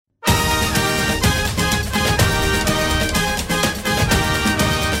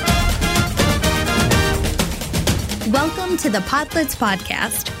to the Podlets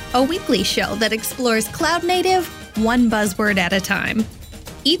Podcast, a weekly show that explores cloud native, one buzzword at a time.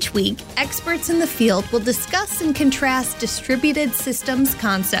 Each week, experts in the field will discuss and contrast distributed systems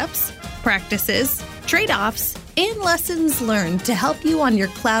concepts, practices, trade-offs, and lessons learned to help you on your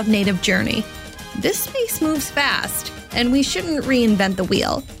cloud native journey. This space moves fast, and we shouldn't reinvent the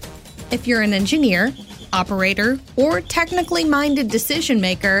wheel. If you're an engineer, operator, or technically minded decision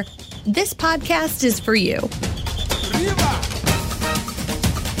maker, this podcast is for you.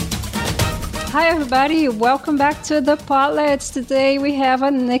 Hi, everybody. Welcome back to the Podlets. Today we have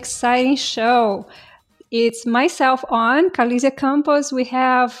an exciting show. It's myself on Calizia Campos. We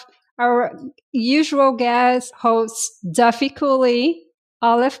have our usual guest hosts, Duffy Cooley,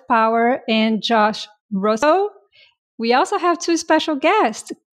 Olive Power, and Josh Russo. We also have two special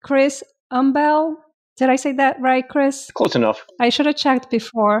guests, Chris Umbel. Did I say that right, Chris? Close enough. I should have checked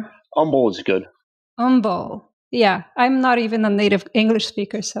before. Umbel is good. Umbel. Yeah, I'm not even a native English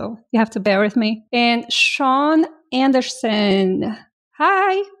speaker, so you have to bear with me. And Shaun Anderson.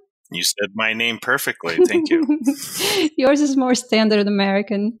 Hi. You said my name perfectly. Thank you. Yours is more standard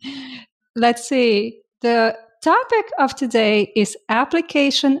American. Let's see. The topic of today is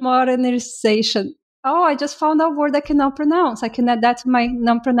application modernization. Oh, I just found a word I cannot pronounce. I can add that to my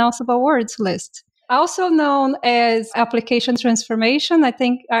non-pronounceable words list. Also known as application transformation. I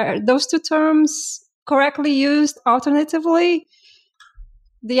think are those two terms correctly used alternatively?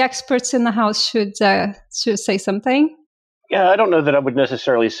 The experts in the house should say something. Yeah, I don't know that I would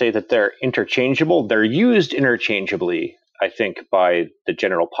necessarily say that they're interchangeable. They're used interchangeably, I think, by the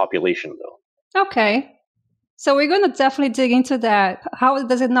general population, though. Okay. So we're going to definitely dig into that. How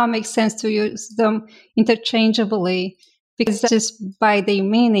does it not make sense to use them interchangeably? Because just by their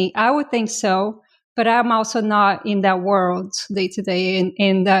meaning, I would think so. But I'm also not in that world day to day.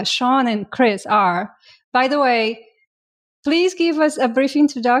 And Shaun and Chris are. By the way, please give us a brief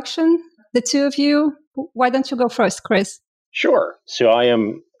introduction, the two of you. Why don't you go first, Chris? Sure. So I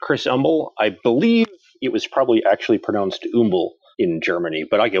am Chris Umbel. I believe it was probably actually pronounced Umbel in Germany,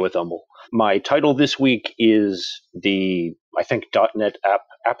 but I go with Umbel. My title this week is the, I think, .NET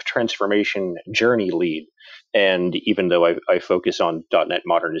app transformation journey lead. And even though I focus on .NET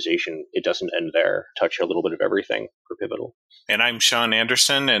modernization, it doesn't end there. Touch a little bit of everything for Pivotal. And I'm Shaun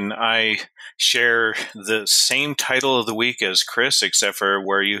Anderson, and I share the same title of the week as Chris, except for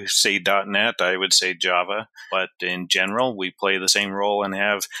where you say .NET, I would say Java. But in general, we play the same role and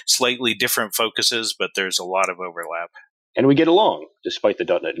have slightly different focuses, but there's a lot of overlap. And we get along, despite the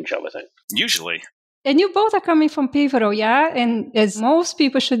 .NET and Java thing. Usually. And you both are coming from Pivotal, yeah? And as most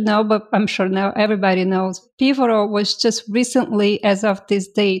people should know, but I'm sure now everybody knows, Pivotal was just recently, as of this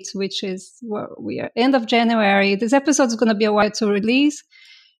date, which is where we are, end of January. This episode is going to be a while to release,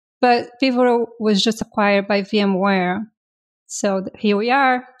 but Pivotal was just acquired by VMware. So here we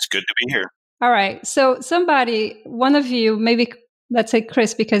are. It's good to be here. All right. So one of you, maybe let's say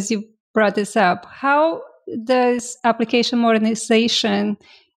Chris, because you brought this up, how does application modernization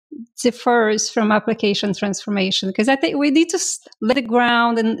differs from application transformation? Because I think we need to lay the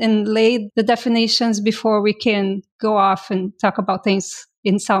ground and lay the definitions before we can go off and talk about things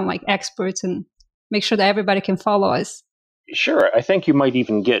and sound like experts and make sure that everybody can follow us. Sure. I think you might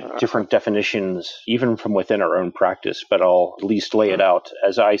even get different definitions even from within our own practice, but I'll at least lay it out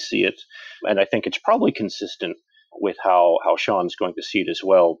as I see it. And I think it's probably consistent with how Shaun's going to see it as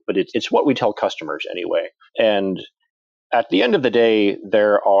well. But it's what we tell customers anyway. And at the end of the day,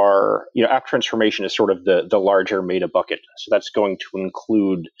 there are, app transformation is sort of the larger meta bucket. So that's going to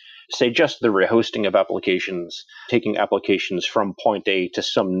include, say, just the rehosting of applications, taking applications from point A to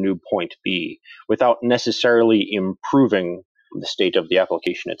some new point B without necessarily improving the state of the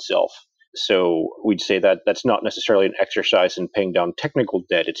application itself. So we'd say that that's not necessarily an exercise in paying down technical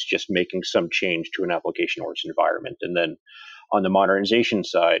debt. It's just making some change to an application or its environment. And then on the modernization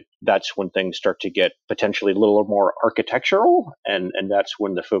side, that's when things start to get potentially a little more architectural, and that's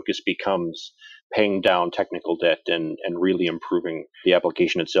when the focus becomes paying down technical debt and really improving the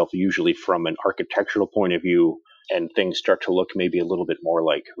application itself, usually from an architectural point of view, and things start to look maybe a little bit more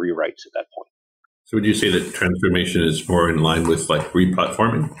like rewrites at that point. So would you say that transformation is more in line with like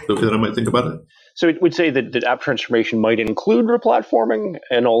replatforming, the way that I might think about it? So it would say that app transformation might include replatforming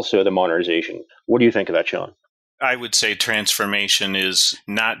and also the modernization. What do you think of that, Shaun? I would say transformation is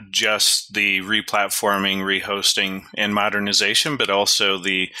not just the replatforming, rehosting, and modernization, but also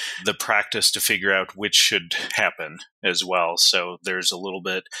the practice to figure out which should happen as well. So there's a little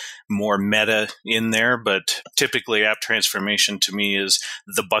bit more meta in there, but typically app transformation to me is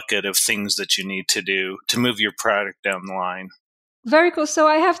the bucket of things that you need to do to move your product down the line. Very cool. So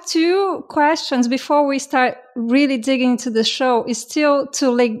I have two questions before we start really digging into the show. Is still to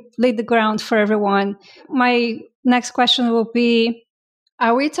lay the ground for everyone. My next question will be,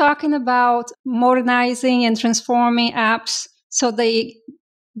 are we talking about modernizing and transforming apps so they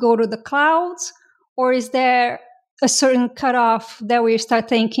go to the clouds? Or is there a certain cutoff that we start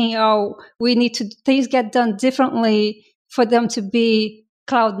thinking, oh, we need to, things get done differently for them to be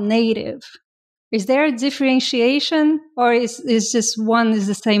cloud native? Is there a differentiation, or is just one is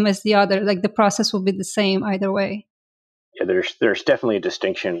the same as the other? Like the process will be the same either way? Yeah, there's definitely a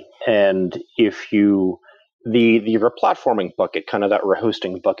distinction. And if you the replatforming bucket, kind of that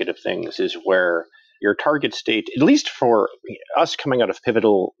rehosting bucket of things, is where your target state, at least for us coming out of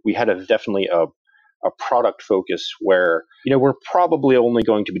Pivotal, we had definitely a product focus where, we're probably only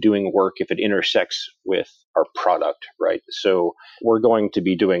going to be doing work if it intersects with our product, right? So we're going to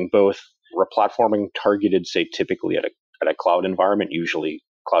be doing both replatforming targeted, say, typically at a cloud environment, usually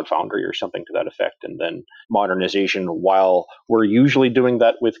Cloud Foundry or something to that effect, and then modernization. While we're usually doing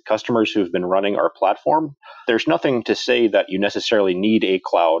that with customers who've been running our platform, there's nothing to say that you necessarily need a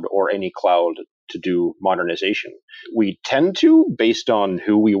cloud or any cloud to do modernization. We tend to, based on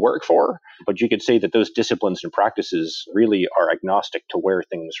who we work for, but you could say that those disciplines and practices really are agnostic to where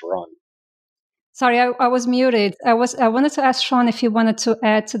things run. Sorry, I was muted. I wanted to ask Shaun if he wanted to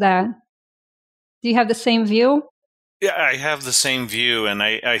add to that. Do you have the same view? Yeah, I have the same view, and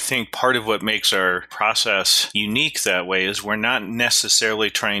I think part of what makes our process unique that way is we're not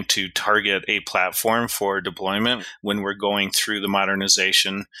necessarily trying to target a platform for deployment when we're going through the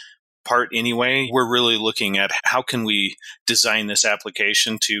modernization part anyway. We're really looking at how can we design this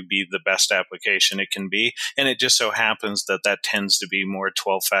application to be the best application it can be. And it just so happens that that tends to be more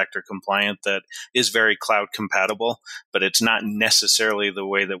 12-factor compliant, that is very cloud compatible, but it's not necessarily the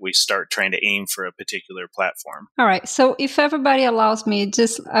way that we start trying to aim for a particular platform. All right. So if everybody allows me,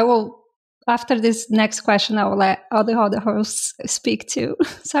 I will, after this next question, I will let all the other hosts speak too.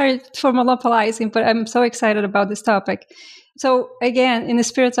 Sorry for monopolizing, but I'm so excited about this topic. So again, in the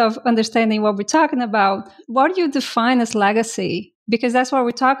spirit of understanding what we're talking about, what do you define as legacy? Because that's what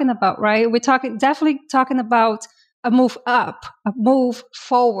we're talking about, right? We're definitely talking about a move up, a move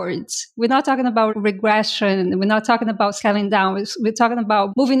forwards. We're not talking about regression. We're not talking about scaling down. We're talking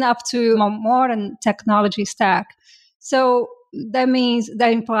about moving up to a modern technology stack. So that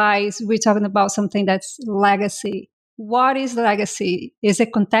implies we're talking about something that's legacy. What is legacy? Is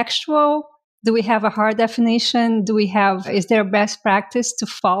it contextual? Do we have a hard definition? Is there best practice to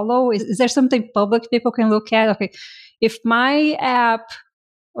follow? Is there something public people can look at? Okay, if my app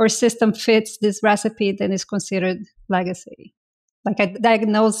or system fits this recipe, then it's considered legacy. Like a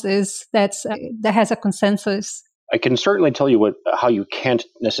diagnosis that has a consensus. I can certainly tell you how you can't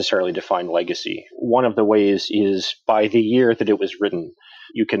necessarily define legacy. One of the ways is by the year that it was written.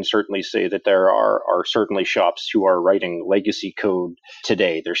 You can certainly say that there are certainly shops who are writing legacy code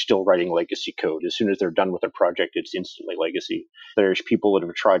today. They're still writing legacy code. As soon as they're done with a project, it's instantly legacy. There's people that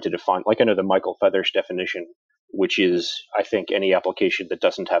have tried to define, like I know the Michael Feathers definition, which is, I think, any application that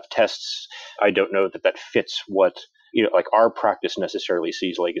doesn't have tests. I don't know that fits what like our practice necessarily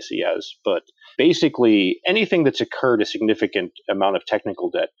sees legacy as. But basically, anything that's incurred a significant amount of technical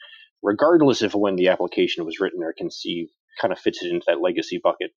debt, regardless of when the application was written or conceived, kind of fits it into that legacy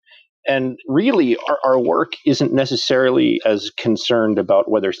bucket. And really, our work isn't necessarily as concerned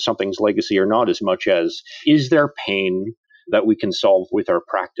about whether something's legacy or not, as much as, is there pain that we can solve with our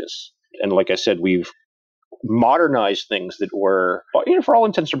practice? And like I said, we've modernized things that were, for all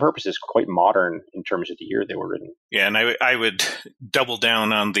intents and purposes, quite modern in terms of the year they were written. Yeah, and I would double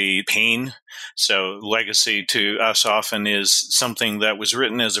down on the pain. So legacy to us often is something that was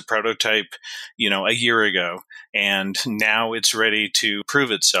written as a prototype, a year ago, and now it's ready to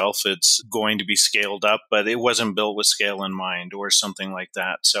prove itself. It's going to be scaled up, but it wasn't built with scale in mind or something like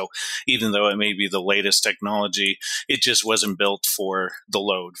that. So even though it may be the latest technology, it just wasn't built for the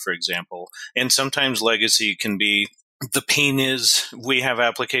load, for example. And sometimes legacy can be, the pain is we have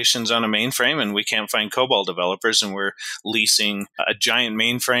applications on a mainframe and we can't find COBOL developers, and we're leasing a giant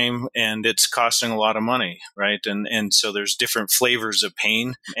mainframe and it's costing a lot of money, right? And so there's different flavors of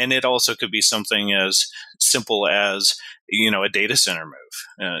pain. And it also could be something as simple as, a data center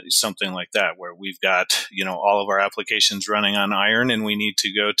move, something like that, where we've got, all of our applications running on Iron and we need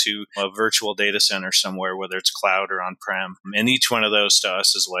to go to a virtual data center somewhere, whether it's cloud or on-prem. And each one of those to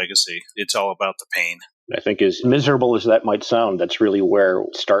us is legacy. It's all about the pain. I think as miserable as that might sound, that's really where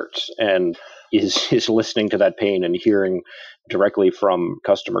it starts, and is listening to that pain and hearing directly from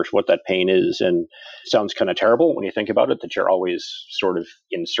customers what that pain is. And it sounds kind of terrible when you think about it, that you're always sort of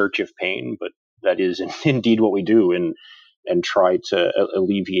in search of pain, but that is indeed what we do. And and try to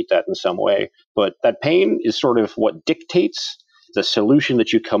alleviate that in some way. But that pain is sort of what dictates the solution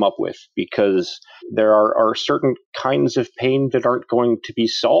that you come up with, because there are certain kinds of pain that aren't going to be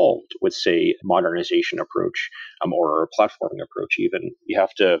solved with, say, a modernization approach or a platforming approach even. You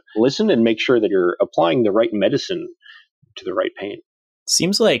have to listen and make sure that you're applying the right medicine to the right pain.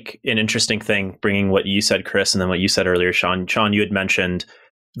 Seems like an interesting thing, bringing what you said, Chris, and then what you said earlier, Shaun. Shaun, you had mentioned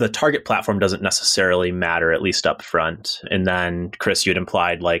the target platform doesn't necessarily matter, at least up front. And then, Chris, you had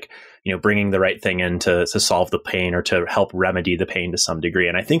implied bringing the right thing in to solve the pain or to help remedy the pain to some degree.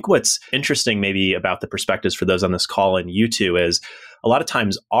 And I think what's interesting maybe about the perspectives for those on this call and you two is a lot of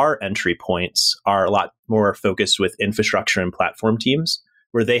times our entry points are a lot more focused with infrastructure and platform teams,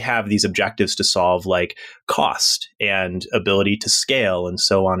 where they have these objectives to solve, like cost and ability to scale and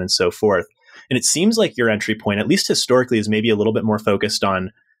so on and so forth. And it seems like your entry point, at least historically, is maybe a little bit more focused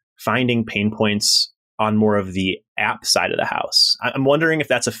on finding pain points on more of the app side of the house. I'm wondering if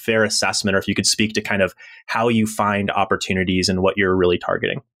that's a fair assessment, or if you could speak to kind of how you find opportunities and what you're really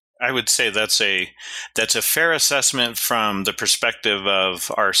targeting. I would say that's a fair assessment from the perspective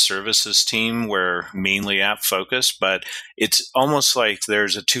of our services team. We're mainly app focused, but it's almost like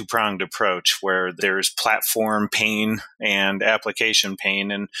there's a two-pronged approach where there's platform pain and application pain.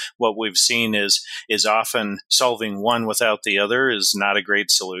 And what we've seen is often solving one without the other is not a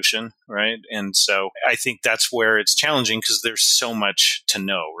great solution, right? And so I think that's where it's challenging, because there's so much to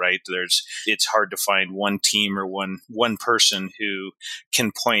know, right? It's hard to find one team or one person who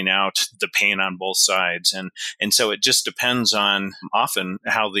can point out the pain on both sides. And so it just depends on often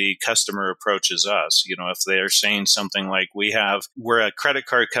how the customer approaches us. If they're saying something like, we're a credit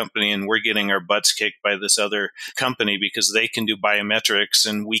card company and we're getting our butts kicked by this other company because they can do biometrics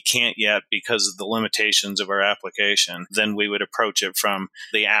and we can't yet because of the limitations of our application, then we would approach it from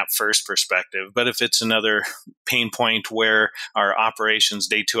the app first perspective. But if it's another pain point where our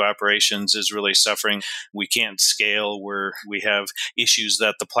day two operations is really suffering, we can't scale, we have issues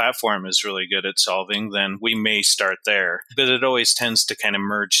that the platform is really good at solving, then we may start there. But it always tends to kind of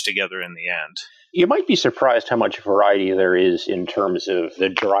merge together in the end. You might be surprised how much variety there is in terms of the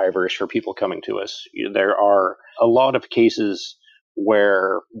drivers for people coming to us. There are a lot of cases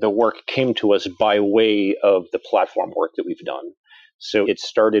where the work came to us by way of the platform work that we've done. So it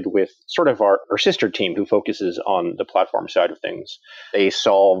started with sort of our sister team who focuses on the platform side of things. They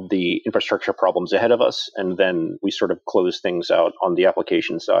solve the infrastructure problems ahead of us, and then we sort of close things out on the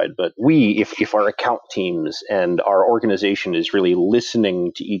application side. But if our account teams and our organization is really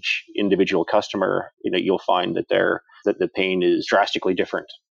listening to each individual customer, you'll find that the pain is drastically different,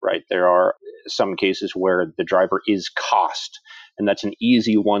 right? There are some cases where the driver is cost, and that's an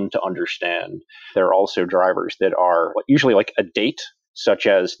easy one to understand. There are also drivers that are usually like a date, such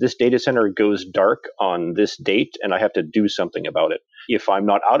as this data center goes dark on this date and I have to do something about it. If I'm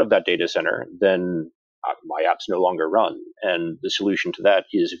not out of that data center, then my apps no longer run. And the solution to that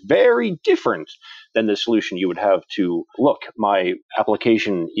is very different than the solution you would have to, look, my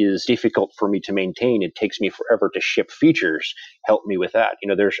application is difficult for me to maintain. It takes me forever to ship features. Help me with that.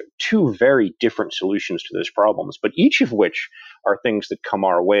 There's two very different solutions to those problems, but each of which are things that come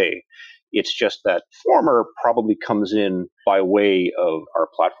our way. It's just that former probably comes in by way of our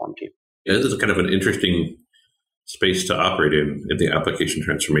platform team. Yeah, this is kind of an interesting space to operate in the application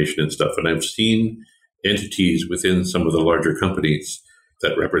transformation and stuff. And I've seen entities within some of the larger companies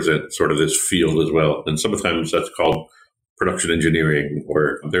that represent sort of this field as well. And sometimes that's called production engineering,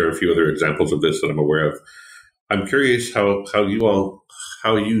 or there are a few other examples of this that I'm aware of. I'm curious how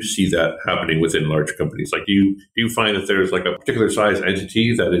you see that happening within large companies. Like, do you find that there's like a particular size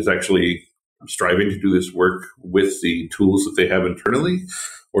entity that is actually striving to do this work with the tools that they have internally?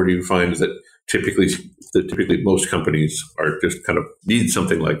 Or do you find that typically most companies are just kind of need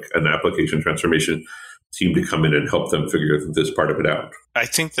something like an application transformation team to come in and help them figure this part of it out? I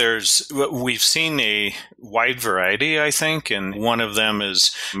think we've seen a wide variety, I think, and one of them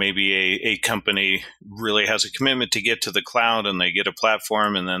is maybe a company really has a commitment to get to the cloud and they get a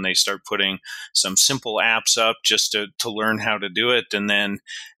platform and then they start putting some simple apps up just to learn how to do it. And then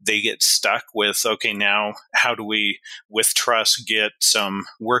they get stuck with, okay, now how do we, with trust, get some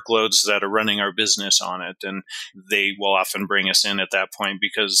workloads that are running our business on it? And they will often bring us in at that point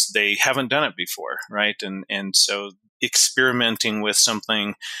because they haven't done it before, right? And so experimenting with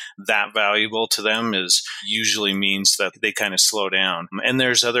something that valuable to them usually means that they kind of slow down. And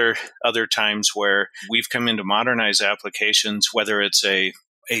there's other times where we've come in to modernize applications, whether it's a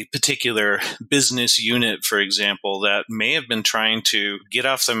a particular business unit, for example, that may have been trying to get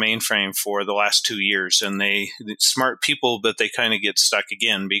off the mainframe for the last 2 years, and smart people, but they kind of get stuck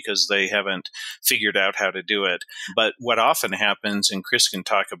again because they haven't figured out how to do it. But what often happens, and Chris can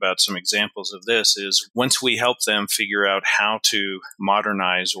talk about some examples of this, is once we help them figure out how to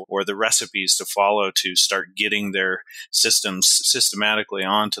modernize or the recipes to follow to start getting their systems systematically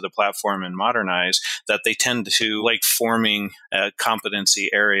onto the platform and modernize, that they tend to like forming a competency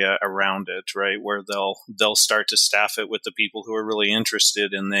area around it, right? Where they'll start to staff it with the people who are really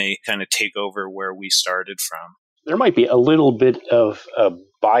interested, and they kind of take over where we started from. There might be a little bit of a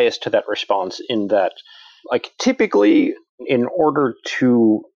bias to that response in that, like, typically, in order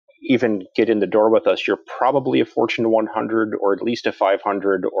to even get in the door with us, you're probably a Fortune 100 or at least a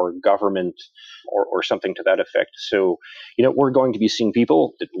 500 or government or something to that effect. So, we're going to be seeing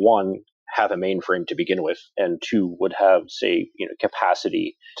people that, one, have a mainframe to begin with, and two, would have, say,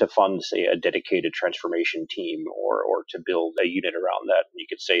 capacity to fund, say, a dedicated transformation team or to build a unit around that. And you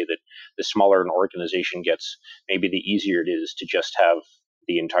could say that the smaller an organization gets, maybe the easier it is to just have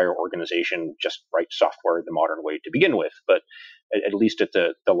the entire organization just write software the modern way to begin with. But at least at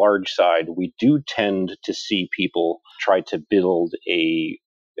the large side, we do tend to see people try to build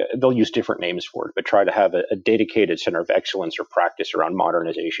they'll use different names for it, but try to have a dedicated center of excellence or practice around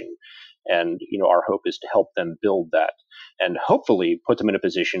modernization. And, our hope is to help them build that and hopefully put them in a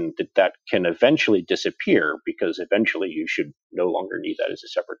position that can eventually disappear, because eventually you should no longer need that as a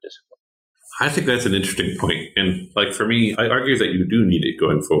separate discipline. I think that's an interesting point. And like for me, I argue that you do need it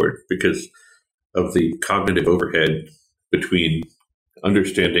going forward because of the cognitive overhead between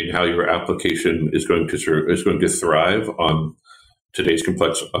understanding how your application is going to thrive on today's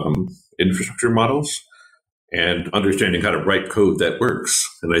complex infrastructure models and understanding how to write code that works.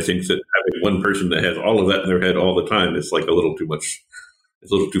 And I think that having one person that has all of that in their head all the time is like a little too much. It's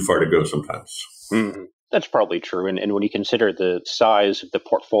a little too far to go sometimes. Mm-hmm. That's probably true. And when you consider the size of the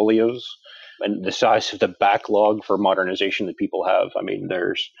portfolios and the size of the backlog for modernization that people have, I mean,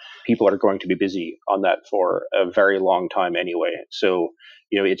 people are going to be busy on that for a very long time anyway. So,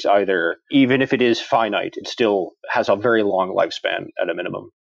 it's either, even if it is finite, it still has a very long lifespan at a minimum.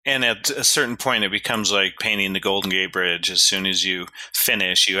 And at a certain point, it becomes like painting the Golden Gate Bridge. As soon as you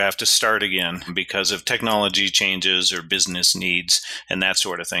finish, you have to start again because of technology changes or business needs and that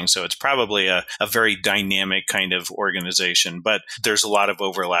sort of thing. So it's probably a very dynamic kind of organization, but there's a lot of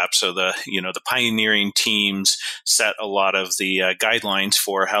overlap. So the pioneering teams set a lot of the guidelines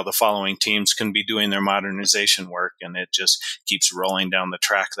for how the following teams can be doing their modernization work, and it just keeps rolling down the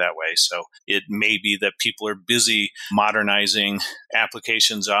track that way. So it may be that people are busy modernizing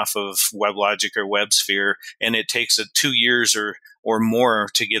applications off of WebLogic or WebSphere, and it takes 2 years or more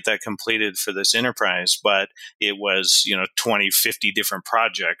to get that completed for this enterprise, but it was 20, 50 different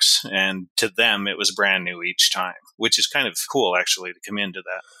projects, and to them it was brand new each time, which is kind of cool actually to come into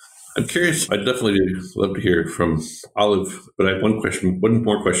that. I'm curious. I'd definitely love to hear from Olive, but I have one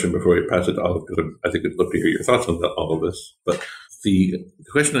more question before I pass it to Olive, because I think I'd love to hear your thoughts on all of this. But the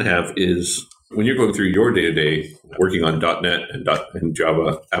question I have is, when you're going through your day-to-day working on .NET and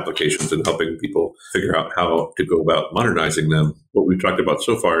Java applications and helping people figure out how to go about modernizing them, what we've talked about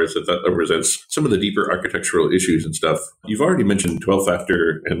so far is that represents some of the deeper architectural issues and stuff. You've already mentioned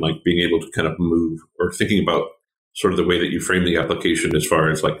 12-factor and like being able to kind of move or thinking about sort of the way that you frame the application as far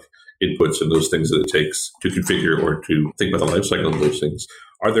as like inputs and those things that it takes to configure or to think about the lifecycle of those things.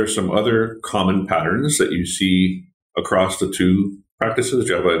 Are there some other common patterns that you see across the two practices,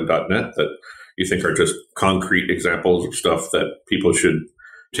 Java and .NET, that you think are just concrete examples of stuff that people should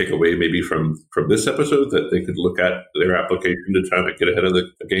take away maybe from this episode that they could look at their application to try to get ahead of the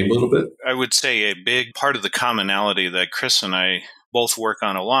game a little bit? I would say a big part of the commonality that Chris and I both work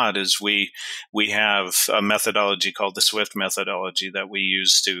on a lot is we have a methodology called the Swift methodology that we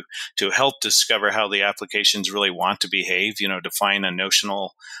use to help discover how the applications really want to behave, define a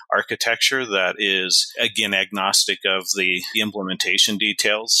notional architecture that is, again, agnostic of the implementation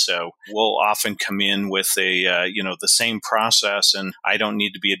details. So we'll often come in with the same process, and I don't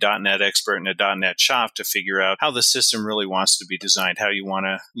need to be a .NET expert in a .NET shop to figure out how the system really wants to be designed, how you want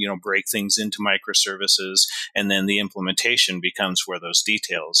to, break things into microservices, and then the implementation becomes where those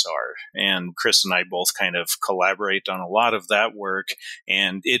details are. And Chris and I both kind of collaborate on a lot of that work,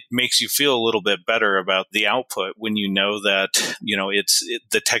 and it makes you feel a little bit better about the output when you know that,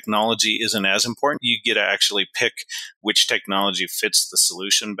 the technology isn't as important. You get to actually pick which technology fits the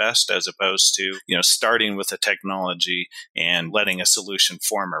solution best, as opposed to, starting with a technology and letting a solution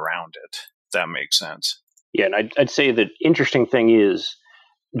form around it. If that makes sense. Yeah, and I'd say the interesting thing is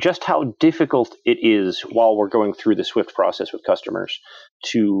just how difficult it is while we're going through the Swift process with customers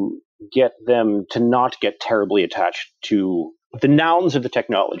to get them to not get terribly attached to the nouns of the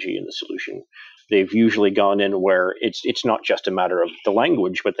technology in the solution. They've usually gone in where it's not just a matter of the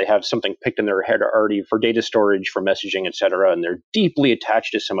language, but they have something picked in their head already for data storage, for messaging, etc. And they're deeply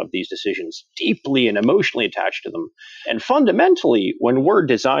attached to some of these decisions, deeply and emotionally attached to them. And fundamentally, when we're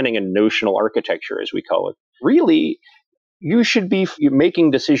designing a notional architecture, as we call it, really, you should be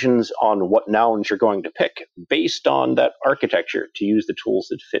making decisions on what nouns you're going to pick based on that architecture to use the tools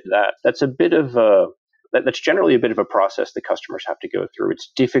that fit that. That's generally a bit of a process the customers have to go through.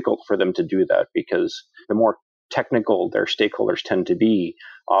 It's difficult for them to do that because the more technical their stakeholders tend to be,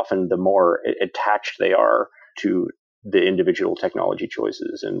 often the more attached they are to the individual technology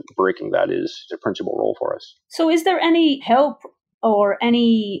choices, and breaking that is the principal role for us. So is there any help or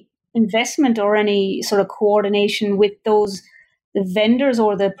any investment or any sort of coordination with the vendors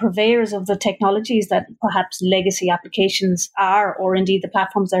or the purveyors of the technologies that perhaps legacy applications are, or indeed the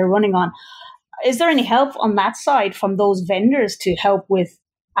platforms they're running on? Is there any help on that side from those vendors to help with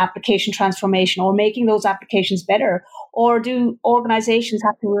application transformation or making those applications better? Or do organizations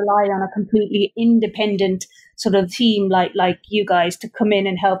have to rely on a completely independent sort of team like you guys to come in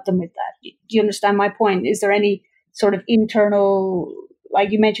and help them with that? Do you understand my point? Is there any sort of internal,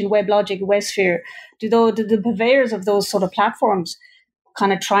 like you mentioned, WebLogic, WebSphere, do the purveyors of those sort of platforms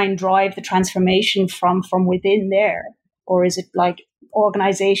kind of try and drive the transformation from within there? Or is it like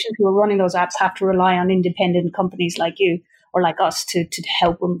organizations who are running those apps have to rely on independent companies like you or like us to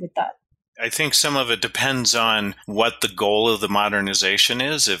help them with that? I think some of it depends on what the goal of the modernization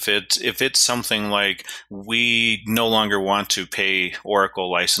is. If it's something like we no longer want to pay Oracle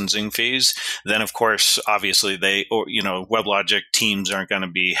licensing fees, then of course, obviously WebLogic teams aren't going to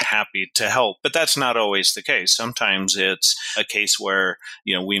be happy to help. But that's not always the case. Sometimes it's a case where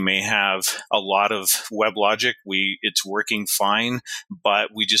we may have a lot of WebLogic, it's working fine, but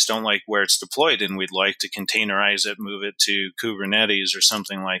we just don't like where it's deployed, and we'd like to containerize it, move it to Kubernetes or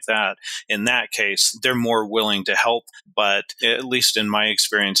something like that. In that case, they're more willing to help. But at least in my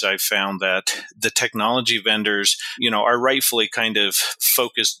experience, I've found that the technology vendors, are rightfully kind of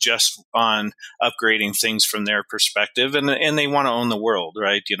focused just on upgrading things from their perspective. And they want to own the world,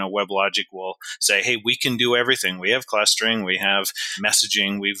 right? WebLogic will say, hey, we can do everything. We have clustering, we have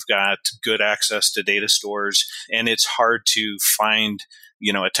messaging, we've got good access to data stores. And it's hard to find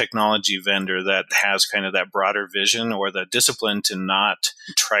a technology vendor that has kind of that broader vision or the discipline to not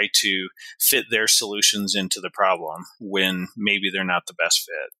try to fit their solutions into the problem when maybe they're not the best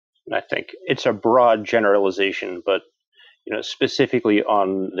fit. I think it's a broad generalization, but specifically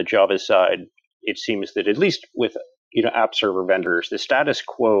on the Java side, it seems that at least with app server vendors, the status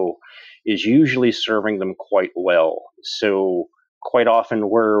quo is usually serving them quite well. So quite often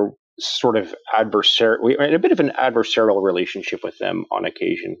we're sort of we're in a bit of an adversarial relationship with them on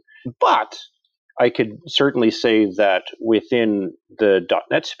occasion. But I could certainly say that within the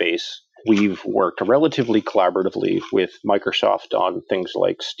 .NET space, we've worked relatively collaboratively with Microsoft on things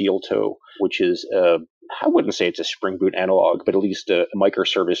like Steel Toe, which is I wouldn't say it's a Spring Boot analog, but at least a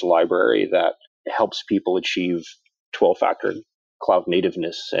microservice library that helps people achieve 12-factor cloud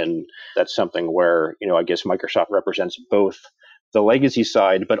nativeness. And that's something where, I guess Microsoft represents both the legacy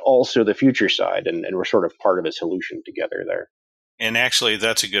side, but also the future side. And we're sort of part of a solution together there. And actually,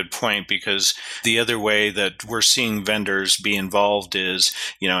 that's a good point, because the other way that we're seeing vendors be involved is,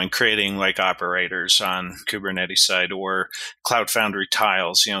 in creating like operators on Kubernetes side or Cloud Foundry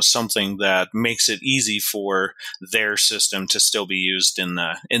tiles, something that makes it easy for their system to still be used in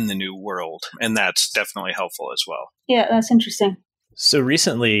the new world. And that's definitely helpful as well. Yeah, that's interesting. So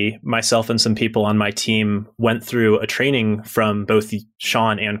recently, myself and some people on my team went through a training from both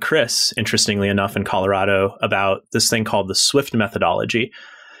Shaun and Chris, interestingly enough, in Colorado, about this thing called the Swift methodology.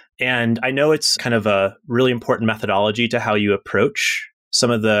 And I know it's kind of a really important methodology to how you approach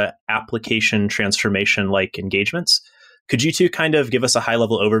some of the application transformation-like engagements. Could you two kind of give us a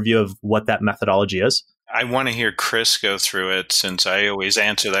high-level overview of what that methodology is? I want to hear Chris go through it, since I always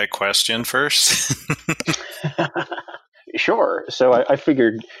answer that question first. Sure. So I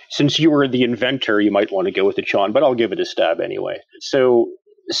figured since you were the inventor, you might want to go with it, Shaun, but I'll give it a stab anyway. So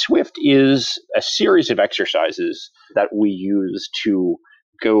Swift is a series of exercises that we use to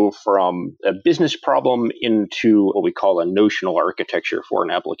go from a business problem into what we call a notional architecture for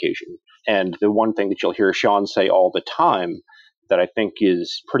an application. And the one thing that you'll hear Shaun say all the time that I think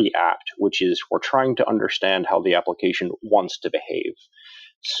is pretty apt, which is we're trying to understand how the application wants to behave.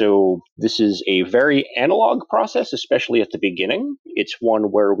 So this is a very analog process, especially at the beginning. It's one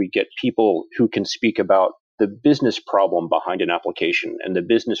where we get people who can speak about the business problem behind an application and the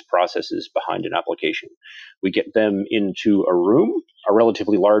business processes behind an application. We get them into a room, a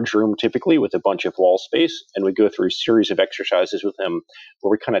relatively large room typically with a bunch of wall space, and we go through a series of exercises with them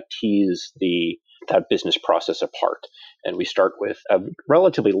where we kind of tease that business process apart. And we start with a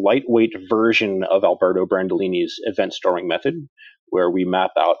relatively lightweight version of Alberto Brandolini's event storming method, where we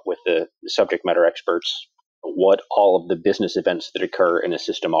map out with the subject matter experts what all of the business events that occur in a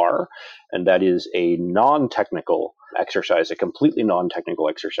system are. And that is a non-technical exercise, a completely non-technical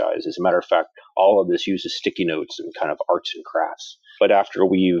exercise. As a matter of fact, all of this uses sticky notes and kind of arts and crafts. But after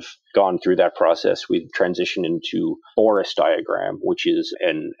we've gone through that process, we transition into Boris diagram, which is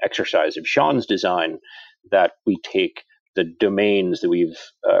an exercise of Shaun's design that we take the domains that we've,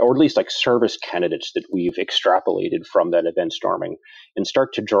 or at least like service candidates that we've extrapolated from that event storming, and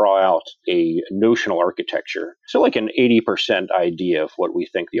start to draw out a notional architecture. So like an 80% idea of what we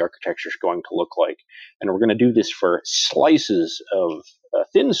think the architecture is going to look like. And we're going to do this for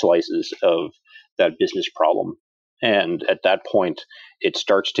thin slices of that business problem. And at that point, it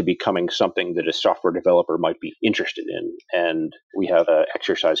starts to becoming something that a software developer might be interested in. And we have an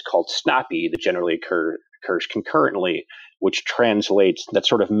exercise called Snappy that generally occurs concurrently, which translates that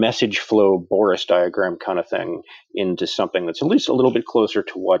sort of message flow Boris diagram kind of thing into something that's at least a little bit closer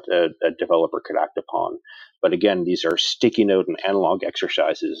to what a developer could act upon. But again, these are sticky note and analog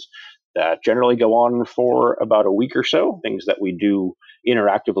exercises that generally go on for about a week or so, things that we do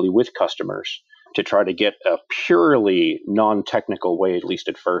interactively with customers to try to get a purely non-technical way, at least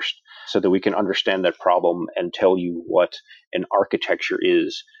at first, so that we can understand that problem and tell you what an architecture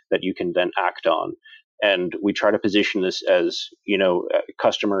is that you can then act on. And we try to position this as,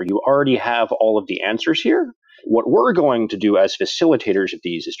 customer, you already have all of the answers here. What we're going to do as facilitators of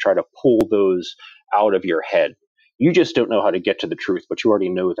these is try to pull those out of your head. You just don't know how to get to the truth, but you already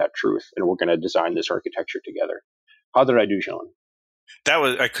know that truth, and we're going to design this architecture together. How did I do, Shaun?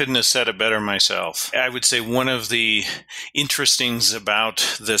 I couldn't have said it better myself. I would say one of the interestings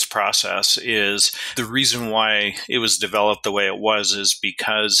about this process is the reason why it was developed the way it was is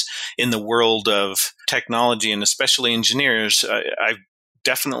because in the world of technology and especially engineers, I've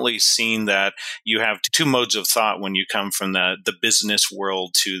definitely seen that you have two modes of thought when you come from the business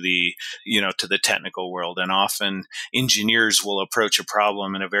world to the technical world. And often engineers will approach a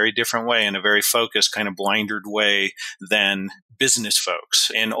problem in a very different way, in a very focused, kind of blindered way than business folks.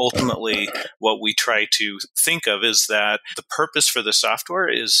 And ultimately, what we try to think of is that the purpose for the software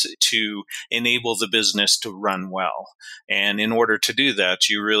is to enable the business to run well. And in order to do that,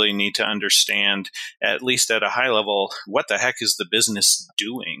 you really need to understand, at least at a high level, what the heck is the business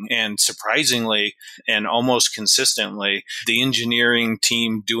doing? And surprisingly, and almost consistently, the engineering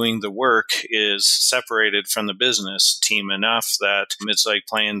team doing the work is separated from the business team enough that it's like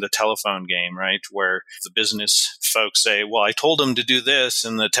playing the telephone game, right? Where the business folks say, well, I told them to do this.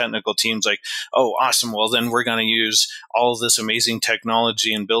 And the technical team's like, oh, awesome. Well, then we're going to use all of this amazing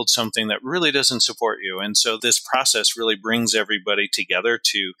technology and build something that really doesn't support you. And so this process really brings everybody together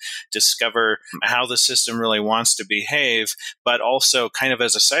to discover how the system really wants to behave, but also kind of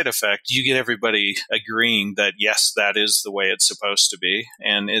as a side effect, you get everybody agreeing that, yes, that is the way it's supposed to be.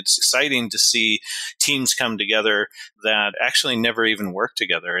 And it's exciting to see teams come together that actually never even work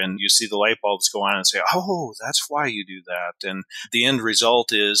together. And you see the light bulbs go on and say, oh, that's why you do that. And the end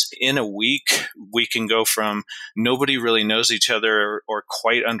result is in a week, we can go from nobody really knows each other or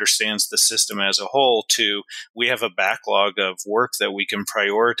quite understands the system as a whole to we have a backlog of work that we can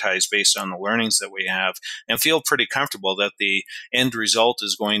prioritize based on the learnings that we have and feel pretty comfortable that the end result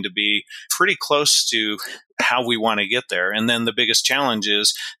is going to be pretty close to how we want to get there. And then the biggest challenge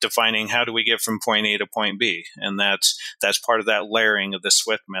is defining how do we get from point A to point B. And that's part of that layering of the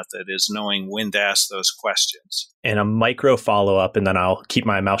Swift method is knowing when to ask those questions. And a micro follow-up, and then I'll keep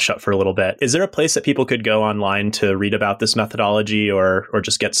my mouth shut for a little bit. Is there a place that people could go online to read about this methodology or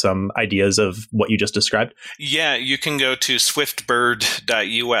just get some ideas of what you just described? Yeah, you can go to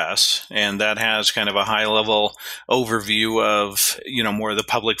swiftbird.us, and that has kind of a high-level overview of, more of the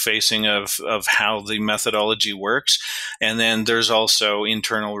public facing of how the methodology works. And then there's also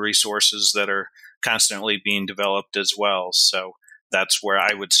internal resources that are constantly being developed as well. So that's where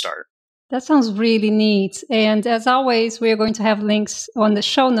I would start. That sounds really neat. And as always, we're going to have links on the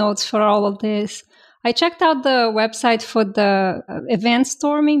show notes for all of this. I checked out the website for the event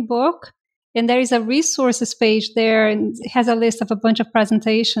storming book, and there is a resources page there, and it has a list of a bunch of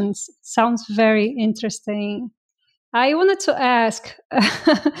presentations. Sounds very interesting. I wanted to ask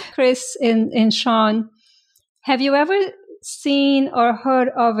Chris and Shaun, have you ever seen or heard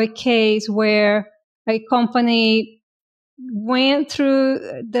of a case where a company went through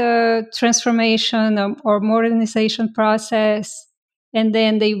the transformation or modernization process, and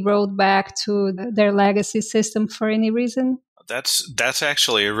then they rolled back to their legacy system for any reason? That's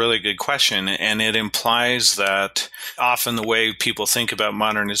actually a really good question, and it implies that often the way people think about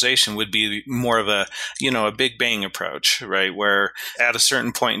modernization would be more of a big bang approach, right? Where at a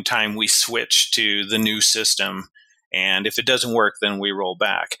certain point in time we switch to the new system, and if it doesn't work, then we roll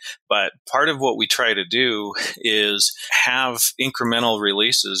back. But part of what we try to do is have incremental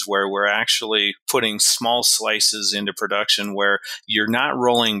releases where we're actually putting small slices into production where you're not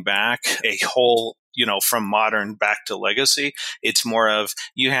rolling back a whole from modern back to legacy. It's more of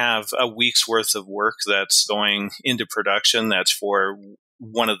you have a week's worth of work that's going into production that's for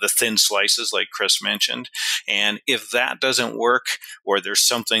one of the thin slices like Chris mentioned. And if that doesn't work or there's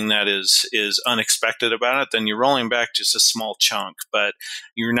something that is unexpected about it, then you're rolling back just a small chunk, but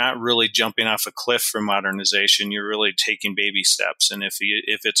you're not really jumping off a cliff for modernization. You're really taking baby steps. And if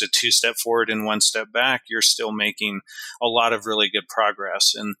it's a 2-step forward and 1 step back, you're still making a lot of really good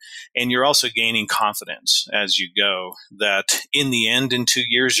progress. And you're also gaining confidence as you go that in the end, in 2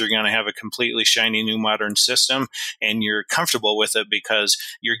 years, you're going to have a completely shiny new modern system and you're comfortable with it because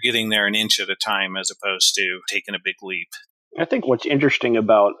you're getting there an inch at a time as opposed to taking a big leap. I think what's interesting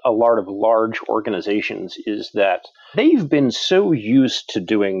about a lot of large organizations is that they've been so used to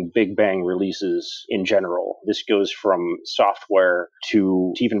doing big bang releases in general. This goes from software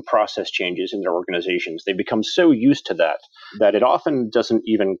to even process changes in their organizations. They become so used to that it often doesn't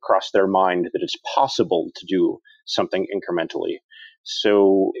even cross their mind that it's possible to do something incrementally.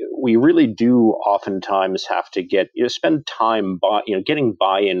 So we really do oftentimes have to spend time getting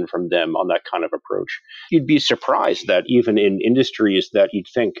buy-in from them on that kind of approach. You'd be surprised that even in industries that you'd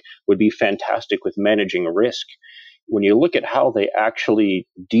think would be fantastic with managing risk, when you look at how they actually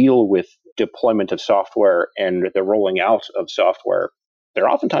deal with deployment of software and the rolling out of software, they're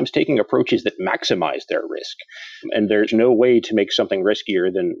oftentimes taking approaches that maximize their risk. And there's no way to make something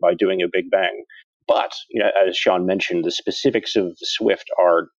riskier than by doing a big bang. But, as Shaun mentioned, the specifics of Swift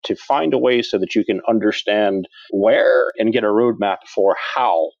are to find a way so that you can understand where and get a roadmap for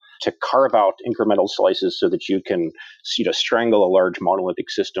how to carve out incremental slices so that you can, strangle a large monolithic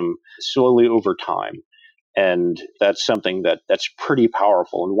system slowly over time. And that's something that's pretty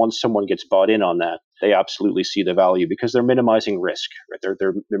powerful. And once someone gets bought in on that, they absolutely see the value because they're minimizing risk. Right?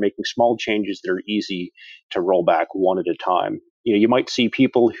 They're making small changes that are easy to roll back one at a time. You might see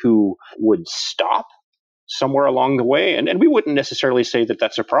people who would stop somewhere along the way, and we wouldn't necessarily say that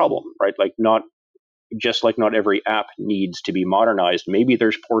that's a problem, right? Not every app needs to be modernized. Maybe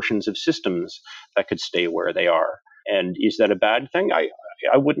there's portions of systems that could stay where they are. And is that a bad thing? I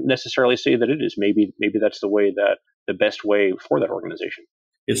wouldn't necessarily say that it is. Maybe that's the best way for that organization.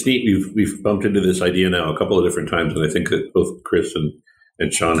 It's neat. We've bumped into this idea now a couple of different times, and I think that both Chris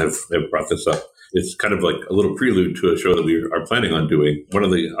and Shaun have brought this up. It's kind of like a little prelude to a show that we are planning on doing. One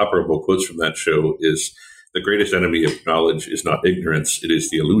of the operable quotes from that show is, "The greatest enemy of knowledge is not ignorance, it is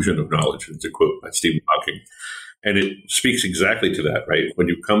the illusion of knowledge." It's a quote by Stephen Hawking. And it speaks exactly to that, right? When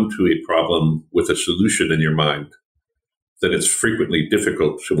you come to a problem with a solution in your mind, then it's frequently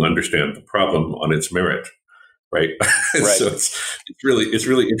difficult to understand the problem on its merit, right? Right. So it's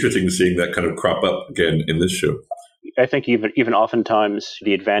really interesting seeing that kind of crop up again in this show. I think even oftentimes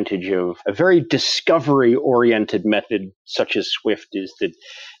the advantage of a very discovery-oriented method such as Swift is that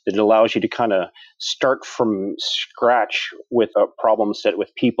it allows you to kind of start from scratch with a problem set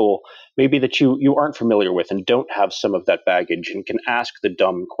with people maybe that you aren't familiar with and don't have some of that baggage and can ask the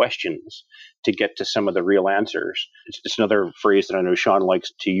dumb questions to get to some of the real answers. It's another phrase that I know Shaun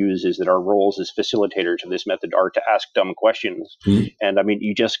likes to use is that our roles as facilitators of this method are to ask dumb questions. Mm-hmm. And I mean,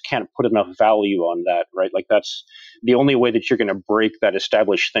 you just can't put enough value on that, right? That's the only way that you're going to break that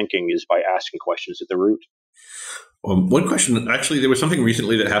established thinking is by asking questions at the root. One question, actually, there was something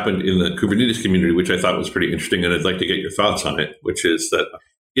recently that happened in the Kubernetes community, which I thought was pretty interesting, and I'd like to get your thoughts on it, which is that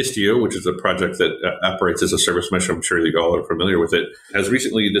Istio, which is a project that operates as a service mesh, I'm sure you all are familiar with it, has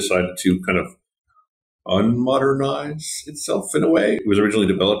recently decided to kind of unmodernize itself in a way. It was originally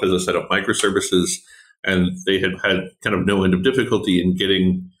developed as a set of microservices, and they had kind of no end of difficulty in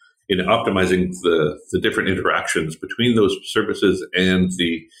optimizing the different interactions between those services and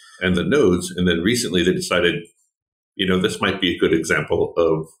the nodes. And then recently they decided, this might be a good example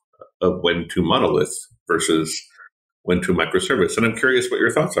of when to monolith versus when to microservice. And I'm curious what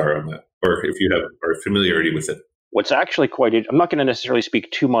your thoughts are on that, or if you have familiarity with it. What's actually I'm not going to necessarily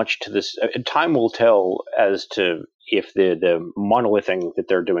speak too much to this. Time will tell as to if the monolithing that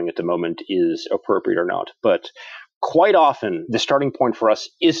they're doing at the moment is appropriate or not. But quite often, the starting point for us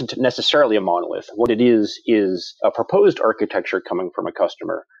isn't necessarily a monolith. What it is a proposed architecture coming from a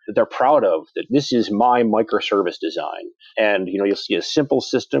customer that they're proud of, that this is my microservice design. And, you'll see a simple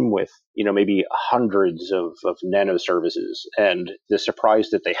system with, maybe hundreds of nanoservices. And the surprise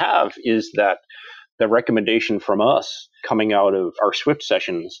that they have is that the recommendation from us coming out of our Swift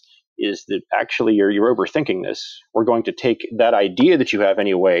sessions is that actually you're overthinking this. We're going to take that idea that you have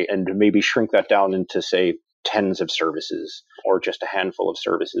anyway and maybe shrink that down into, say, tens of services or just a handful of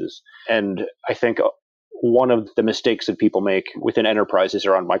services. And I think one of the mistakes that people make within enterprises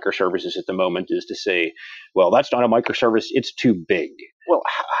around microservices at the moment is to say, well, that's not a microservice, it's too big. Well,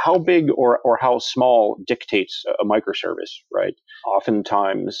 how big or how small dictates a microservice, right?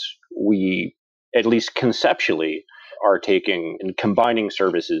 Oftentimes we, at least conceptually, are taking and combining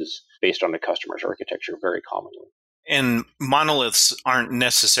services based on the customer's architecture very commonly. And monoliths aren't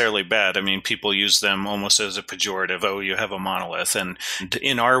necessarily bad. I mean, people use them almost as a pejorative. Oh, you have a monolith. And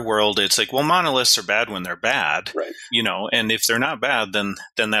in our world, it's like, well, monoliths are bad when they're bad, right? And if they're not bad, then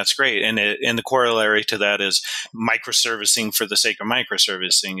that's great. And the corollary to that is microservicing for the sake of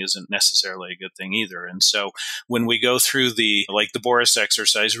microservicing isn't necessarily a good thing either. And so when we go through the Boris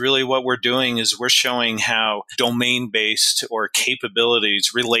exercise, really what we're doing is we're showing how domain-based or capabilities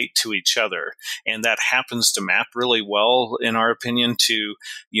relate to each other. And that happens to map really well, in our opinion, to,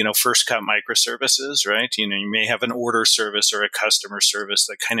 first cut microservices, right? You may have an order service or a customer service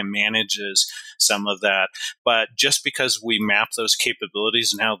that kind of manages some of that. But just because we map those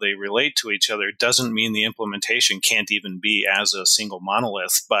capabilities and how they relate to each other doesn't mean the implementation can't even be as a single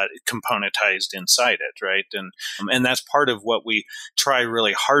monolith, but componentized inside it, right? And that's part of what we try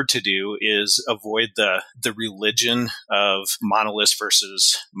really hard to do is avoid the religion of monoliths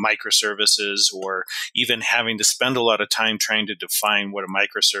versus microservices, or even having to spend a lot of time trying to define what a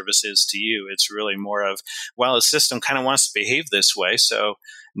microservice is to you. It's really more of, well, a system kind of wants to behave this way. So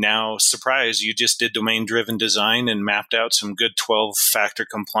now, surprise, you just did domain-driven design and mapped out some good 12-factor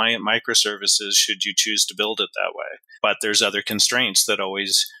compliant microservices should you choose to build it that way. But there's other constraints that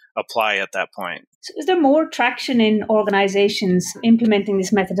always apply at that point. So is there more traction in organizations implementing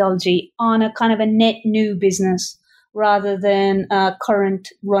this methodology on a kind of a net new business rather than current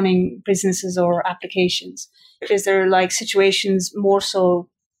running businesses or applications? Is there situations more so,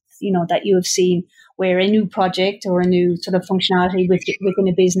 that you have seen where a new project or a new sort of functionality within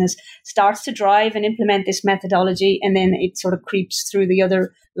a business starts to drive and implement this methodology, and then it sort of creeps through the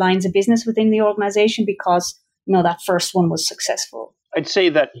other lines of business within the organization because, that first one was successful? I'd say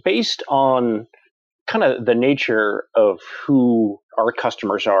that based on kind of the nature of who our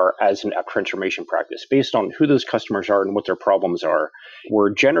customers are as an app transformation practice, based on who those customers are and what their problems are,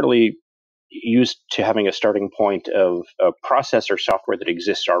 we're generally used to having a starting point of a process or software that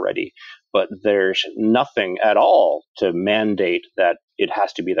exists already. But there's nothing at all to mandate that it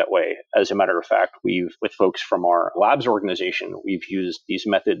has to be that way. As a matter of fact, with folks from our labs organization, we've used these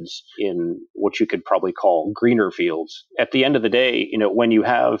methods in what you could probably call greener fields. At the end of the day, when you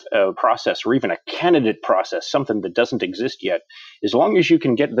have a process or even a candidate process, something that doesn't exist yet, as long as you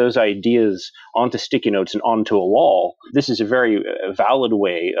can get those ideas onto sticky notes and onto a wall, this is a very valid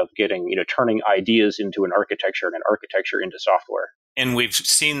way of getting, turning ideas into an architecture and an architecture into software. And we've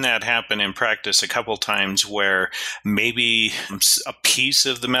seen that happen in practice a couple times where maybe a piece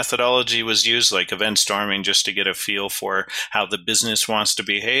of the methodology was used, like event storming, just to get a feel for how the business wants to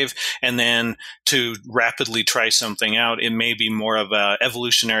behave. And then to rapidly try something out, it may be more of a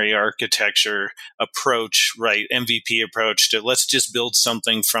evolutionary architecture approach, right? MVP approach to let's just build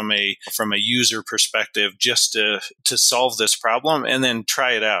something from a user perspective just to solve this problem and then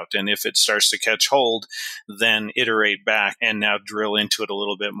try it out. And if it starts to catch hold, then iterate back and now drill into it a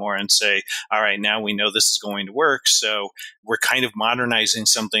little bit more and say, all right, now we know this is going to work. So we're kind of modernizing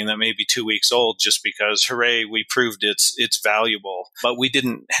something that may be 2 weeks old just because, hooray, we proved it's valuable. But we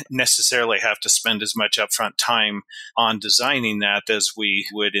didn't necessarily have to spend as much upfront time on designing that as we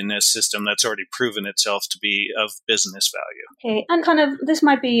would in a system that's already proven itself to be of business value. Okay, and kind of this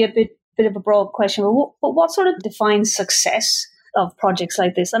might be a bit of a broad question, but what sort of defines success of projects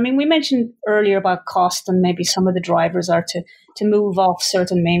like this? I mean, we mentioned earlier about cost, and maybe some of the drivers are to move off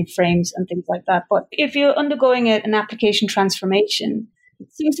certain mainframes and things like that. But if you're undergoing an application transformation,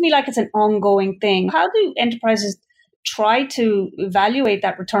 it seems to me like it's an ongoing thing. How do enterprises try to evaluate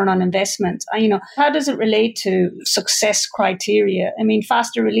that return on investment? How does it relate to success criteria? I mean,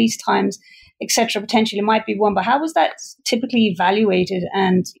 faster release times, etc., potentially might be one, but how was that typically evaluated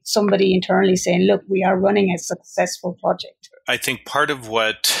and somebody internally saying, look, we are running a successful project? I think part of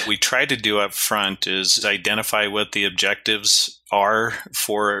what we try to do up front is identify what the objectives are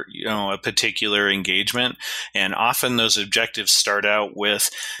for, a particular engagement. And often those objectives start out with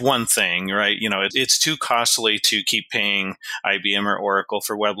one thing, right? It's too costly to keep paying IBM or Oracle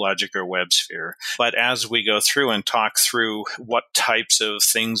for WebLogic or WebSphere. But as we go through and talk through what types of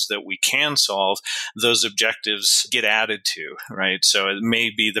things that we can solve, those objectives get added to, right? So it may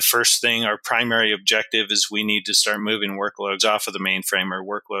be the first thing, our primary objective is we need to start moving workloads off of the mainframe or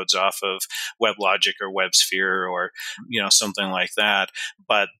workloads off of WebLogic or WebSphere or, something like that.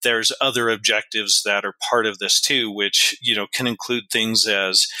 But there's other objectives that are part of this too, which, can include things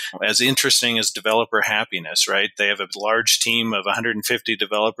as interesting as developer happiness, right? They have a large team of 150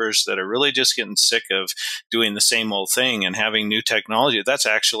 developers that are really just getting sick of doing the same old thing and having new technology. That's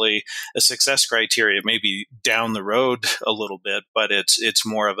actually a success criteria, maybe down the road a little bit, but it's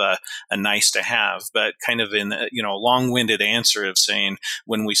more of a nice to have, but kind of in, a long-winded answer of saying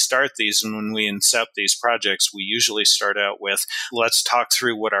when we start these and when we incept these projects, we usually start out with, let's talk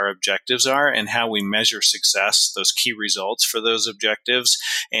through what our objectives are and how we measure success, those key results for those objectives.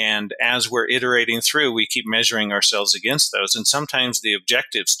 And as we're iterating through, we keep measuring ourselves against those. And sometimes the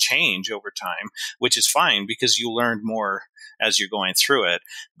objectives change over time, which is fine because you learned more as you're going through it.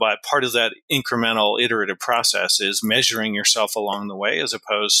 But part of that incremental iterative process is measuring yourself along the way as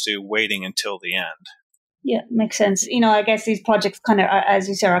opposed to waiting until the end. Yeah, makes sense. I guess these projects kind of, as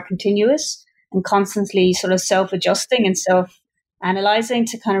you say, are continuous and constantly sort of self-adjusting and self-analyzing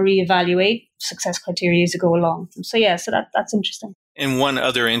to kind of reevaluate success criteria as you go along. So that's interesting. And one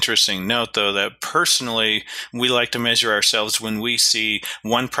other interesting note, though, that personally we like to measure ourselves when we see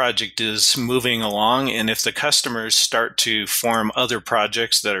one project is moving along, and if the customers start to form other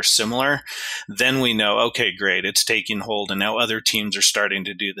projects that are similar, then we know, okay, great, it's taking hold, and now other teams are starting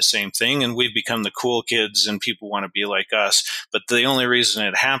to do the same thing, and we've become the cool kids, and people want to be like us. But the only reason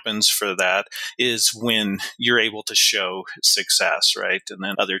it happens for that is when you're able to show success, right? And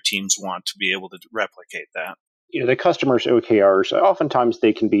then other teams want to be able to replicate that. The customers' OKRs, oftentimes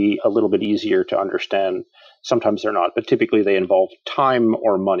they can be a little bit easier to understand. Sometimes they're not, but typically they involve time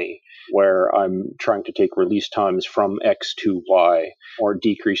or money, where I'm trying to take release times from X to Y or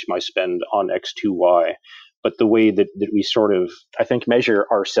decrease my spend on X to Y. But the way that we sort of, I think, measure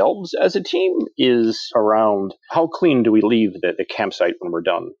ourselves as a team is around how clean do we leave the campsite when we're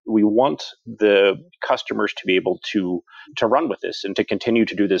done. We want the customers to be able to run with this and to continue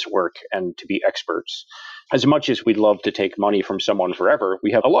to do this work and to be experts. As much as we'd love to take money from someone forever,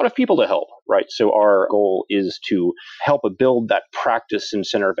 we have a lot of people to help, right? So our goal is to help build that practice and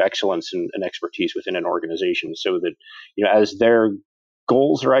center of excellence and expertise within an organization so that, as their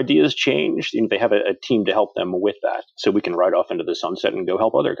goals or ideas change, they have a team to help them with that so we can ride off into the sunset and go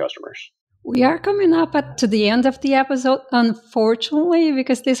help other customers. We are coming up to the end of the episode, unfortunately,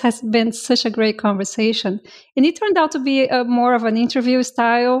 because this has been such a great conversation. And it turned out to be more of an interview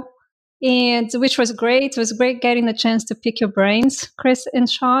style, and which was great. It was great getting the chance to pick your brains, Chris and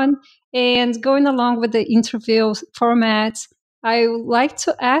Shaun. And going along with the interview format, I would like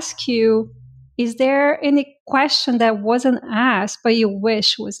to ask you, is there any question that wasn't asked but you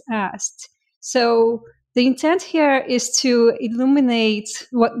wish was asked? So the intent here is to illuminate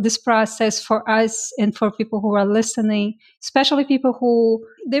what this process for us and for people who are listening, especially people who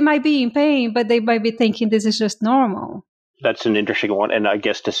they might be in pain, but they might be thinking this is just normal. That's an interesting one. And I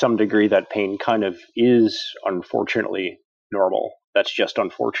guess to some degree that pain kind of is unfortunately normal. That's just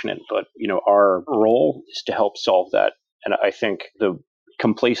unfortunate. But, our role is to help solve that. And I think the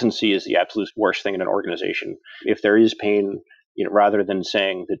complacency is the absolute worst thing in an organization. If there is pain, rather than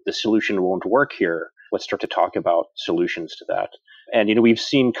saying that the solution won't work here, let's start to talk about solutions to that. And, we've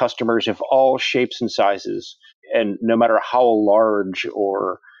seen customers of all shapes and sizes, and no matter how large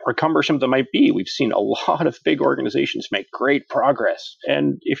or cumbersome they might be, we've seen a lot of big organizations make great progress.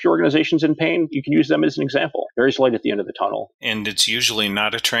 And if your organization's in pain, you can use them as an example. There is light at the end of the tunnel. And it's usually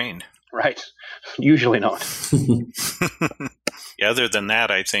not a train. Right. Usually not. Other than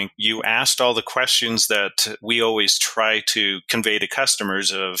that, I think you asked all the questions that we always try to convey to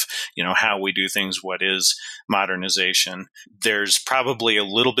customers of, how we do things, what is modernization. There's probably a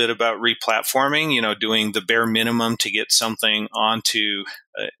little bit about replatforming, doing the bare minimum to get something onto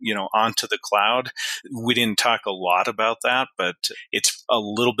the cloud. We didn't talk a lot about that, but it's a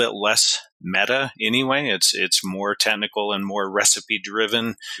little bit less meta anyway. It's more technical and more recipe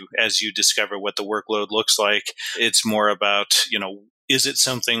driven. As you discover what the workload looks like, it's more about, is it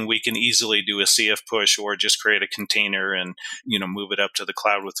something we can easily do a CF push or just create a container and, move it up to the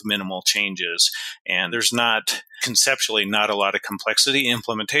cloud with minimal changes? And there's conceptually not a lot of complexity.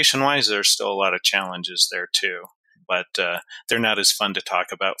 Implementation wise, there's still a lot of challenges there too. But they're not as fun to talk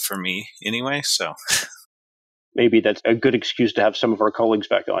about for me anyway. So maybe that's a good excuse to have some of our colleagues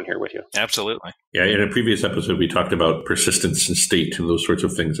back on here with you. Absolutely. Yeah, in a previous episode, we talked about persistence and state and those sorts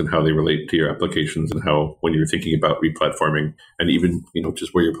of things and how they relate to your applications and how when you're thinking about replatforming and even,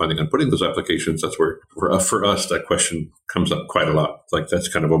 just where you're planning on putting those applications, that's where for us, that question comes up quite a lot. Like that's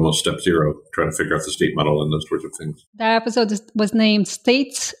kind of almost step zero, trying to figure out the state model and those sorts of things. That episode was named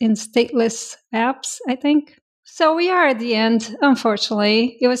States in Stateless Apps, I think. So we are at the end,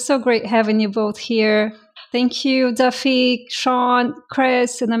 unfortunately. It was so great having you both here. Thank you, Duffy, Shaun,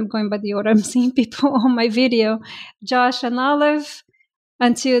 Chris, and I'm going by the order I'm seeing people on my video, Josh and Olive.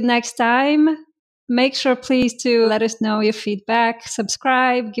 Until next time, make sure please to let us know your feedback,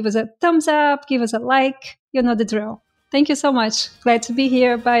 subscribe, give us a thumbs up, give us a like. You know the drill. Thank you so much. Glad to be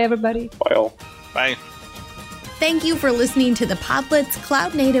here. Bye, everybody. Bye all. Bye. Thank you for listening to the Podlets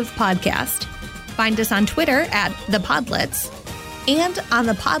Cloud Native Podcast. Find us on Twitter at The Podlets and on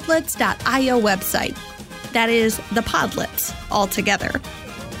the podlets.io website. That is The Podlets, all together,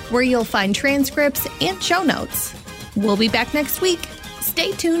 where you'll find transcripts and show notes. We'll be back next week.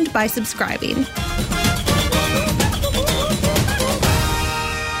 Stay tuned by subscribing.